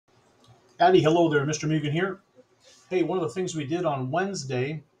Addy, hello there, Mr. Mugen here. Hey, one of the things we did on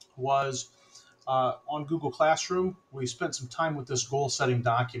Wednesday was on Google Classroom, we spent some time with this goal setting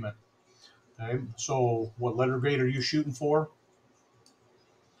document. Okay, so what letter grade are you shooting for?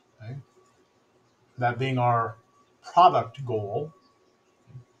 Okay, that being our product goal.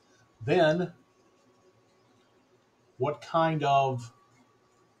 Then, what kind of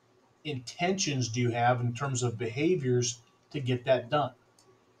intentions do you have in terms of behaviors to get that done?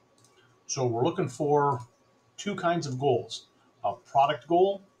 So we're looking for two kinds of goals: a product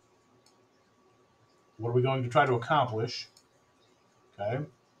goal. What are we going to try to accomplish? Okay.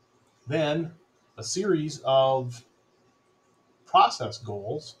 Then a series of process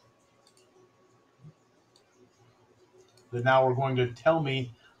goals that now are going to tell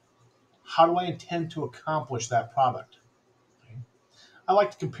me how do I intend to accomplish that product. Okay. I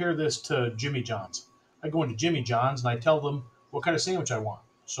like to compare this to Jimmy John's. I go into Jimmy John's and I tell them what kind of sandwich I want.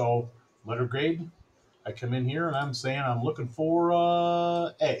 So letter grade, I come in here and I'm saying I'm looking for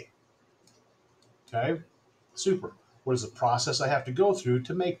A. Okay, super. What is the process I have to go through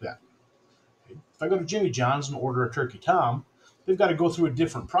to make that? Okay. If I go to Jimmy John's and order a turkey tom, they've got to go through a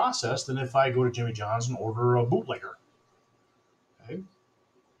different process than if I go to Jimmy John's and order a bootlegger. Okay?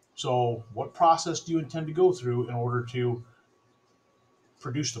 So what process do you intend to go through in order to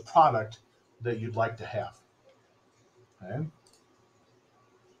produce the product that you'd like to have? Okay?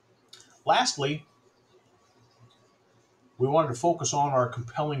 Lastly, we wanted to focus on our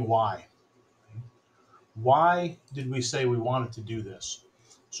compelling why. Why did we say we wanted to do this?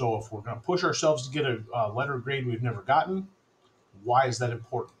 So if we're going to push ourselves to get a letter grade we've never gotten, why is that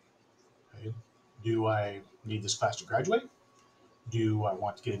important? Okay? Do I need this class to graduate? Do I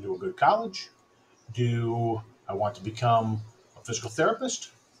want to get into a good college? Do I want to become a physical therapist?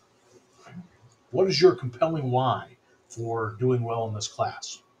 What is your compelling why for doing well in this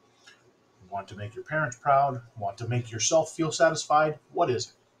class? Want to make your parents proud? Want to make yourself feel satisfied? What is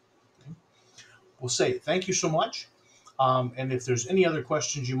it? Okay. We'll say thank you so much. And if there's any other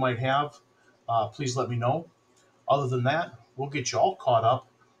questions you might have, please let me know. Other than that, we'll get you all caught up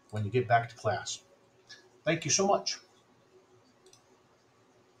when you get back to class. Thank you so much.